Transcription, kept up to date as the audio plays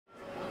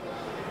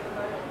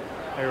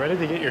Are you ready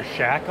to get your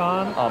shack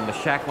on? The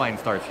shack line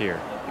starts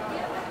here.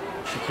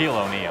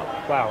 Shaquille O'Neal.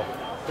 Wow,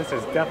 this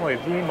is definitely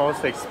the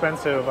most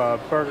expensive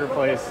burger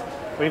place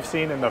we've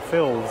seen in the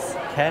Phils.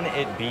 Can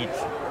it beat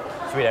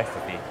Sweet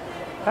Ecstasy?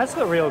 That's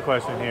the real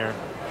question here.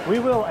 We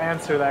will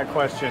answer that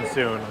question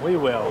soon. We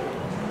will.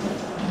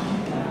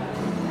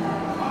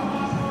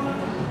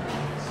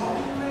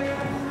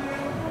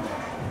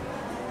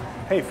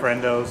 Hey,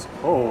 friendos.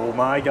 Oh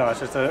my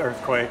gosh, it's an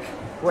earthquake.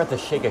 We're at the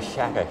Shake a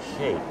Shacka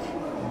Shake.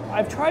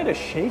 I've tried a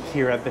shake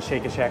here at the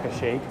Shake a Shacka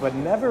Shake, but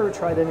never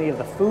tried any of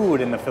the food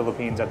in the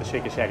Philippines at the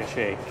Shake a Shacka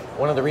Shake.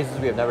 One of the reasons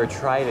we have never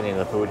tried any of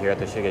the food here at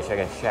the Shake a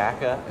Shacka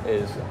Shacka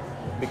is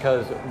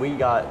because we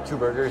got 2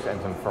 burgers and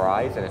some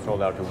fries, and it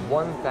sold out to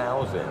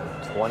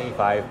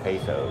 1,025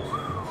 pesos.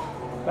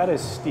 That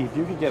is steep.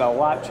 You could get a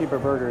lot cheaper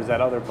burgers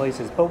at other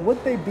places, but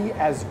would they be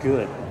as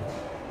good?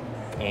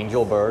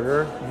 Angel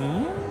Burger?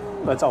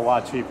 That's a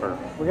lot cheaper.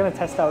 We're gonna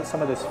test out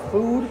some of this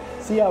food,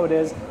 see how it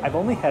is. I've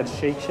only had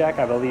Shake Shack,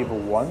 I believe,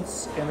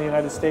 once in the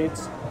United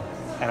States,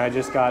 and I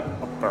just got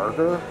a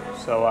burger,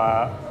 so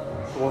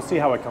we'll see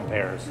how it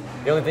compares.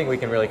 The only thing we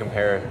can really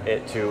compare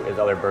it to is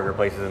other burger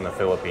places in the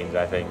Philippines,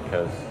 I think,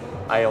 because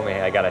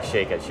I got a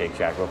shake at Shake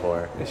Shack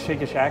before. Is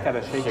Shake a Shack at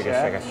a Shake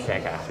Shack?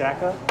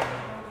 Shacka?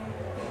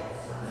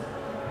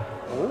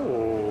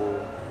 Oh,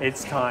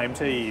 it's time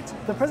to eat.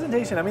 The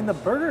presentation, I mean, the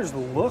burgers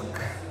look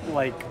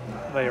like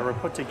they were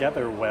put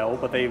together well,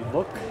 but they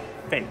look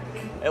fake.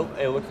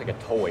 It looks like a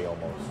toy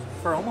almost.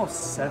 For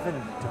almost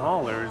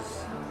 $7,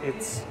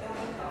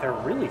 they're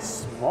really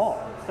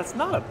small. That's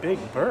not a big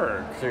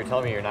burger. So you're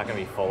telling me you're not going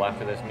to be full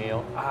after this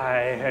meal?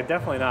 I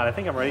definitely not. I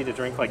think I'm ready to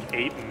drink like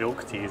 8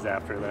 milk teas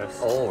after this.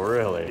 Oh,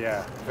 really?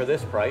 Yeah. For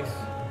this price,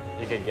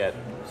 you could get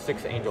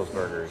 6 Angel's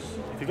Burgers.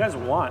 If you guys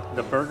want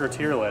the burger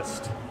tier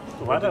list,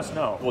 let us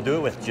know. We'll do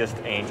it with just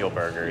Angel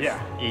Burgers. Yeah.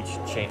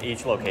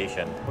 Each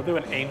location. We'll do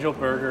an Angel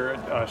Burger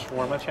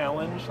shawarma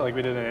challenge like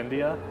we did in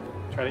India.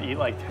 Try to eat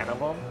like 10 of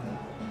them.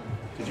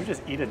 Did you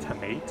just eat a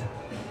tomato?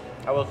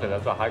 I will say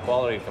that's a high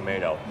quality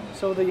tomato.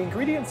 So the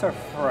ingredients are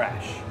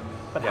fresh,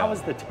 but how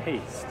is the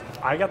taste?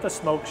 I got the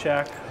Smoke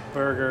Shack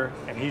burger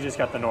and he just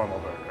got the normal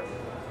burger.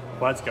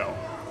 Let's go.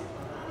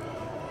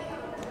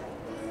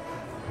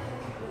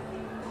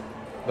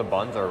 The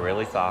buns are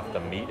really soft.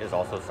 The meat is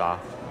also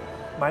soft.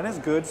 Mine is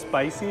good,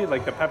 spicy.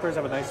 Like the peppers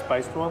have a nice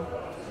spice to them.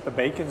 The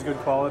bacon's good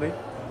quality.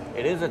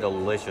 It is a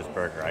delicious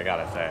burger, I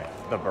gotta say.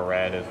 The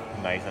bread is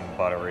nice and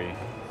buttery.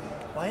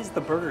 Why is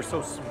the burger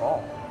so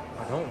small?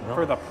 I don't know.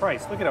 For the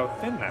price, look at how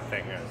thin that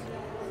thing is.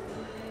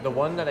 The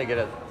one that I get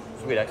at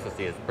Sweet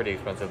Ecstasy is pretty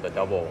expensive, the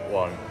double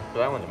one. But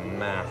that one's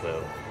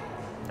massive.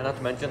 And not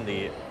to mention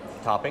the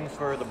toppings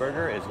for the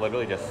burger is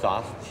literally just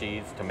sauce,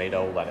 cheese,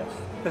 tomato, lettuce.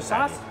 The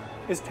sauce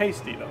is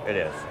tasty though. It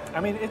is. I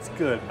mean, it's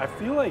good. I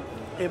feel like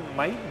it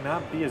might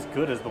not be as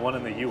good as the one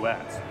in the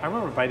US. I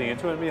remember biting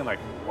into it and being like,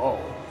 whoa,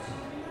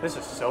 this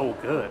is so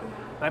good.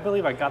 And I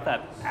believe I got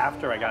that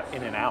after I got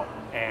In-N-Out,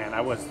 and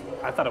I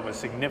thought it was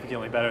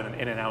significantly better than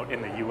In-N-Out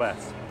in the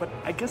US. But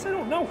I guess I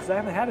don't know because I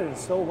haven't had it in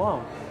so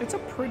long. It's a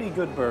pretty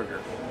good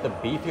burger. The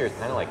beef here is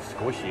kind of like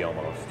squishy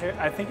almost.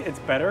 I think it's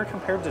better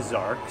compared to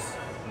Zark's.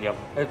 Yep,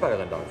 it's better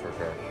than Dog's for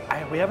sure.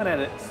 We haven't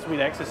had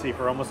Sweet Ecstasy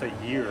for almost a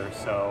year,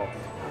 so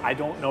I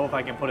don't know if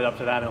I can put it up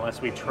to that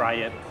unless we try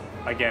it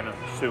again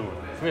soon.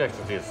 Sweet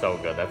Ecstasy is so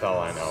good, that's all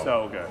I know.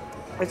 So good.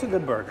 It's a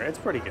good burger, it's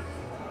pretty good.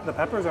 The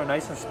peppers are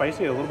nice and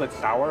spicy, a little bit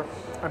sour.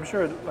 I'm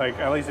sure, like,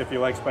 at least if you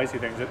like spicy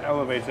things, it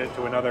elevates it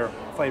to another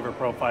flavor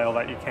profile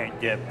that you can't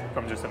get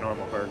from just a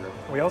normal burger.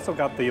 We also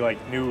got the, like,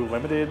 new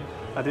limited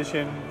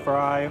edition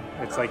fry.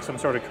 It's like some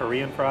sort of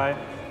Korean fry.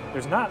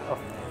 There's not a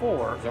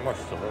 4. Is there more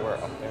silverware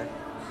up there?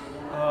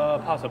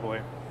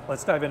 Possibly.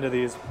 Let's dive into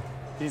these.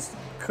 These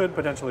could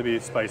potentially be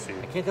spicy.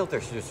 I can't tell if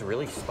they're just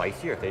really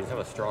spicy or if they just have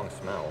a strong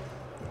smell.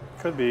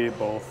 Could be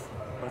both.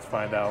 Let's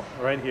find out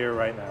right here,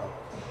 right now.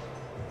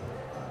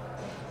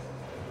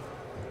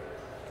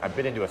 I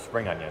bit into a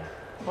spring onion.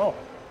 Oh,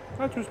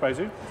 not too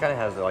spicy. It kind of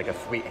has like a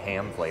sweet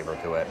ham flavor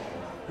to it.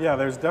 Yeah,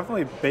 there's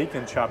definitely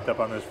bacon chopped up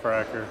on this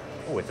fracker.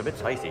 Oh, it's a bit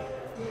spicy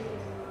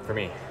for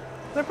me.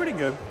 They're pretty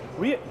good.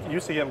 We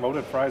used to get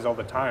loaded fries all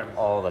the time.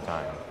 All the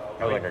time.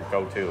 That was like a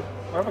go-to.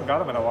 I haven't got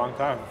them in a long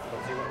time.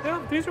 Yeah,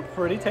 these are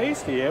pretty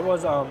tasty. It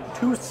was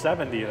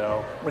 $2.70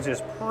 though, which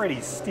is pretty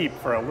steep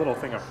for a little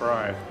thing of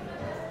fries.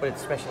 But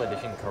it's special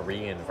edition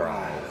Korean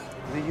fries.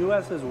 The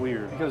US is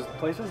weird because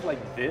places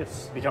like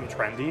this become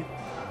trendy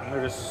and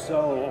they're just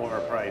so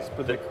overpriced.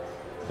 But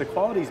the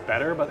quality's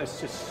better, but it's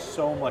just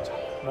so much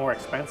more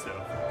expensive.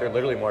 They're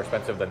literally more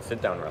expensive than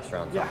sit-down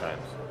restaurants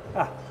sometimes.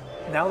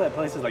 Now that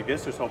places like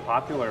this are so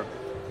popular,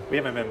 we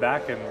haven't been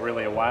back in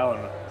really a while,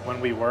 and when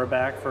we were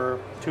back for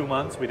 2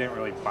 months, we didn't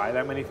really buy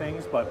that many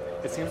things,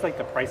 but it seems like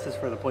the prices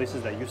for the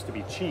places that used to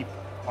be cheap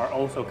are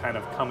also kind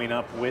of coming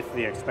up with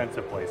the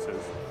expensive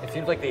places. It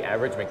seems like the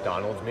average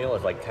McDonald's meal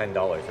is like $10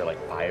 or like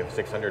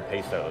 500-600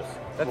 pesos.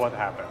 That's what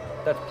happened.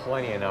 That's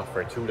plenty enough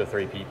for 2 to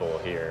 3 people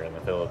here in the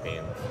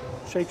Philippines.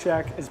 Shake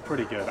Shack is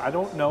pretty good. I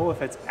don't know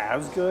if it's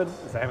as good,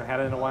 as I haven't had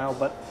it in a while,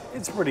 but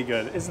it's pretty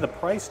good. Is the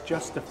price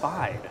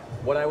justified?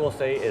 What I will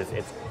say is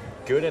it's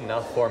good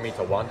enough for me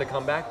to want to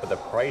come back, but the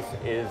price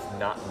is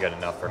not good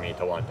enough for me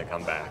to want to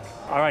come back.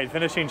 All right,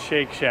 finishing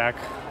Shake Shack.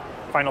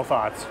 Final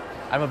thoughts.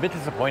 I'm a bit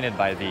disappointed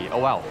by the, oh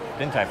wow,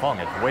 Din Tai Fung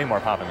is way more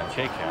poppin' than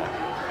Shake Shack.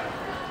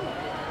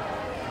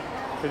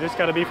 They just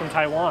got to be from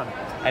Taiwan.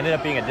 I ended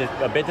up being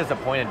a bit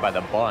disappointed by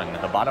the bun.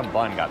 The bottom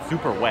bun got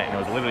super wet and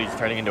it was literally just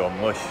turning into a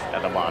mush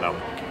at the bottom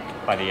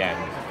by the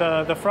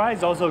end. The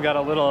fries also got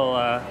a little,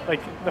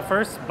 like the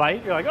first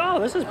bite, you're like, oh,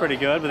 this is pretty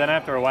good, but then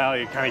after a while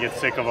you kind of get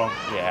sick of them.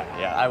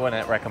 Yeah, I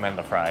wouldn't recommend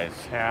the fries.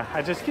 Yeah,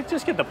 I just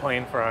get the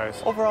plain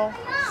fries. Overall,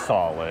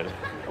 solid.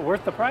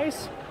 Worth the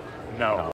price? No.